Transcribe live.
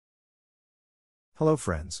Hello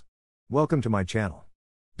friends. Welcome to my channel.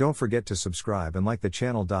 Don't forget to subscribe and like the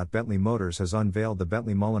channel. Bentley Motors has unveiled the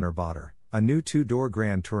Bentley Mulliner Batur, a new two-door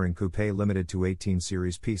Grand Touring Coupe limited to 18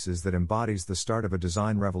 series pieces that embodies the start of a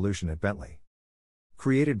design revolution at Bentley.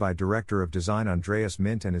 Created by Director of Design Andreas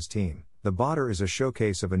Mint and his team, the Batur is a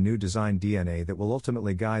showcase of a new design DNA that will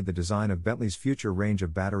ultimately guide the design of Bentley's future range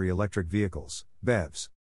of battery electric vehicles, BEVs.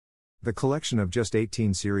 The collection of just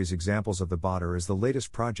 18 series examples of the Batur is the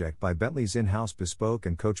latest project by Bentley's in-house bespoke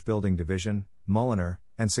and coach building division, Mulliner,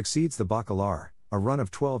 and succeeds the Bacalar, a run of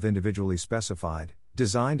 12 individually specified,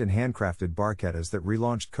 designed and handcrafted barquettas that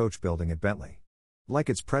relaunched coach building at Bentley. Like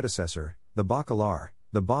its predecessor, the Bacalar,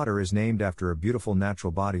 the Batur is named after a beautiful natural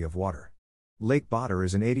body of water. Lake Batur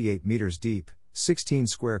is an 88 meters deep, 16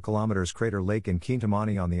 square kilometers crater lake in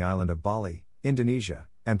Kintamani on the island of Bali, Indonesia,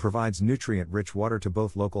 and provides nutrient-rich water to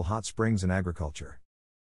both local hot springs and agriculture.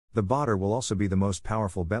 The Batur will also be the most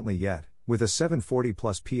powerful Bentley yet, with a 740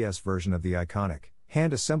 plus PS version of the iconic,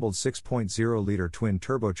 hand-assembled 6.0-liter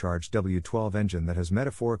twin-turbocharged W12 engine that has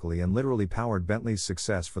metaphorically and literally powered Bentley's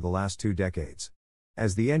success for the last 2 decades.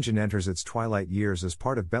 As the engine enters its twilight years as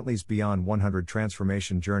part of Bentley's Beyond 100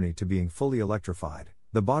 transformation journey to being fully electrified,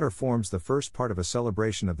 the Batur forms the first part of a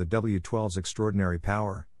celebration of the W12's extraordinary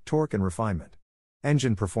power, torque and refinement.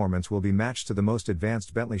 Engine performance will be matched to the most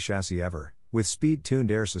advanced Bentley chassis ever, with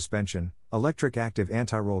speed-tuned air suspension, electric active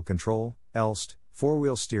anti-roll control, ELST,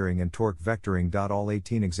 four-wheel steering and torque vectoring. All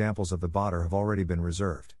 18 examples of the Batur have already been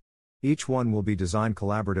reserved. Each one will be designed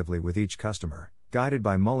collaboratively with each customer, guided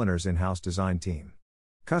by Mulliner's in-house design team.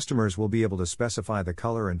 Customers will be able to specify the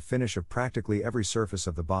color and finish of practically every surface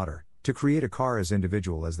of the Batur, to create a car as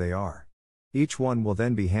individual as they are. Each one will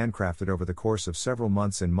then be handcrafted over the course of several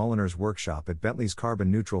months in Mulliner's workshop at Bentley's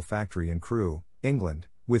Carbon Neutral factory in Crewe, England,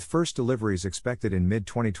 with first deliveries expected in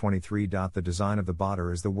mid-2023. The design of the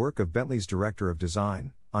Batur is the work of Bentley's Director of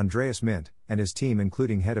Design, Andreas Mint, and his team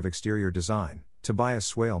including Head of Exterior Design,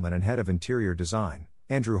 Tobias Swaleman, and Head of Interior Design,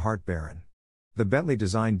 Andrew Hart-Barron. The Bentley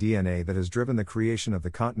design DNA that has driven the creation of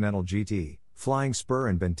the Continental GT, Flying Spur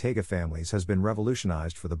and Bentayga families has been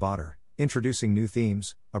revolutionized for the Batur, introducing new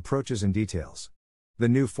themes, approaches and details. The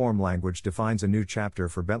new form language defines a new chapter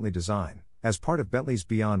for Bentley design, as part of Bentley's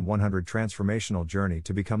Beyond 100 transformational journey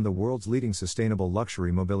to become the world's leading sustainable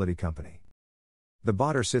luxury mobility company. The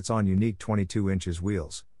Batur sits on unique 22-inch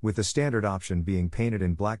wheels, with the standard option being painted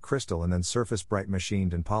in black crystal and then surface bright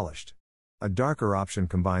machined and polished. A darker option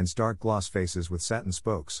combines dark gloss faces with satin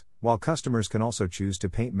spokes, while customers can also choose to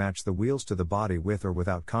paint match the wheels to the body with or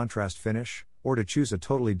without contrast finish, or to choose a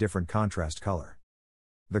totally different contrast color.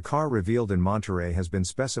 The car revealed in Monterey has been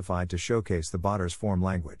specified to showcase the Batur's form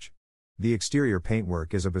language. The exterior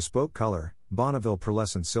paintwork is a bespoke color, Bonneville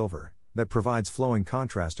pearlescent silver, that provides flowing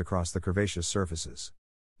contrast across the curvaceous surfaces.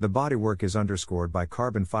 The bodywork is underscored by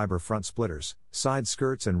carbon fiber front splitters, side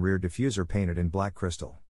skirts and rear diffuser painted in black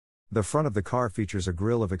crystal. The front of the car features a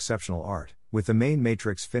grille of exceptional art, with the main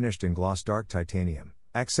matrix finished in gloss dark titanium,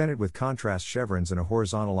 accented with contrast chevrons and a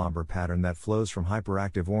horizontal ombre pattern that flows from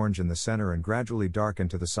hyperactive orange in the center and gradually darken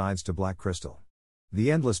to the sides to black crystal. The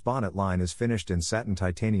endless bonnet line is finished in satin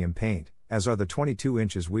titanium paint, as are the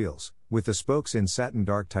 22-inch wheels, with the spokes in satin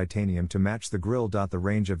dark titanium to match the grille. The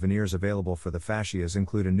range of veneers available for the fascias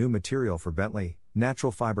include a new material for Bentley,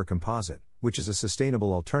 natural fiber composite, which is a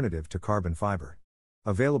sustainable alternative to carbon fiber.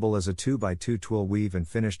 Available as a 2x2 twill weave and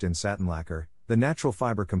finished in satin lacquer, the natural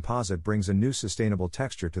fiber composite brings a new sustainable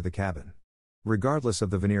texture to the cabin. Regardless of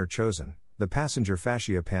the veneer chosen, the passenger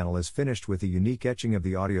fascia panel is finished with the unique etching of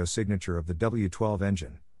the audio signature of the W12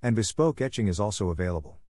 engine, and bespoke etching is also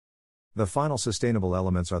available. The final sustainable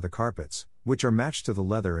elements are the carpets, which are matched to the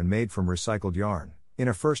leather and made from recycled yarn, in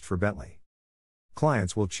a first for Bentley.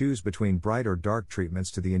 Clients will choose between bright or dark treatments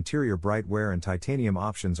to the interior. Bright wear and titanium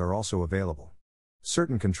options are also available.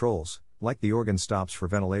 Certain controls, like the organ stops for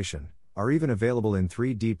ventilation, are even available in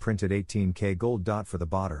 3D printed 18K gold. For the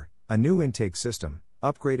Batur, a new intake system,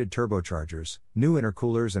 upgraded turbochargers, new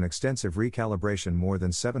intercoolers and extensive recalibration, more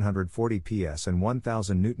than 740 PS and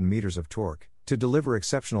 1000 Nm of torque, to deliver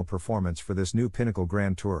exceptional performance for this new pinnacle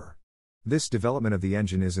Grand Tourer. This development of the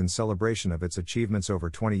engine is in celebration of its achievements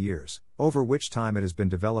over 20 years, over which time it has been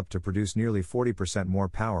developed to produce nearly 40% more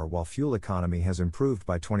power while fuel economy has improved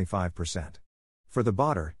by 25%. For the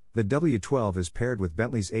Batur, the W12 is paired with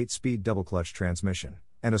Bentley's 8-speed double-clutch transmission,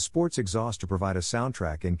 and a sports exhaust to provide a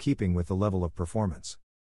soundtrack in keeping with the level of performance.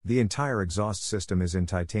 The entire exhaust system is in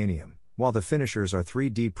titanium, while the finishers are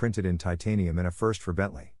 3D printed in titanium, in a first for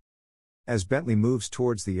Bentley. As Bentley moves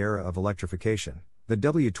towards the era of electrification, the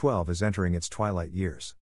W12 is entering its twilight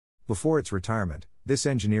years. Before its retirement, this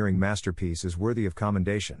engineering masterpiece is worthy of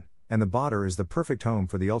commendation, and the Batur is the perfect home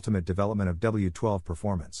for the ultimate development of W12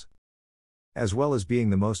 performance. As well as being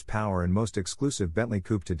the most power and most exclusive Bentley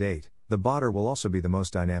coupe to date, the Batur will also be the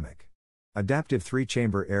most dynamic. Adaptive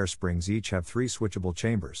 3-chamber air springs each have 3 switchable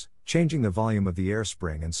chambers, changing the volume of the air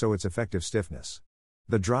spring and so its effective stiffness.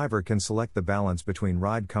 The driver can select the balance between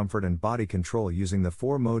ride comfort and body control using the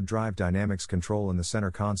 4-mode drive dynamics control in the center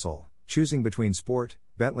console, choosing between Sport,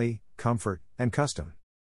 Bentley, Comfort, and Custom.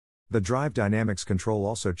 The drive dynamics control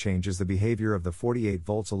also changes the behavior of the 48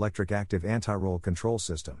 volts electric active anti-roll control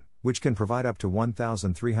system, which can provide up to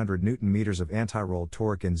 1,300 Nm of anti-roll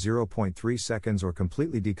torque in 0.3 seconds or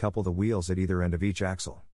completely decouple the wheels at either end of each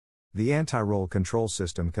axle. The anti-roll control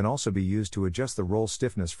system can also be used to adjust the roll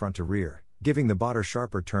stiffness front to rear, giving the Batur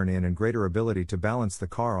sharper turn-in and greater ability to balance the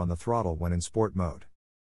car on the throttle when in sport mode.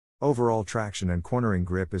 Overall traction and cornering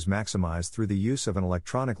grip is maximized through the use of an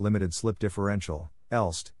electronic limited slip differential,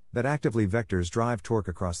 ELST, that actively vectors drive torque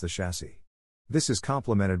across the chassis. This is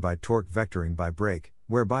complemented by torque vectoring by brake,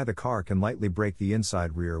 whereby the car can lightly brake the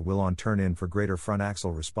inside rear wheel on turn-in for greater front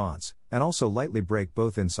axle response, and also lightly brake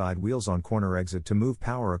both inside wheels on corner exit to move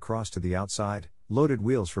power across to the outside, loaded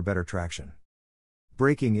wheels for better traction.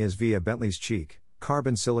 Braking is via Bentley's Cheek,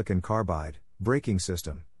 carbon silicon carbide, braking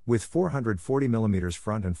system, with 440mm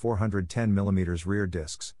front and 410mm rear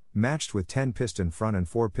discs, matched with 10-piston front and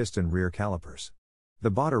 4-piston rear calipers. The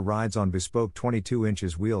Batur rides on bespoke 22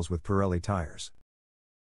 inches wheels with Pirelli tires.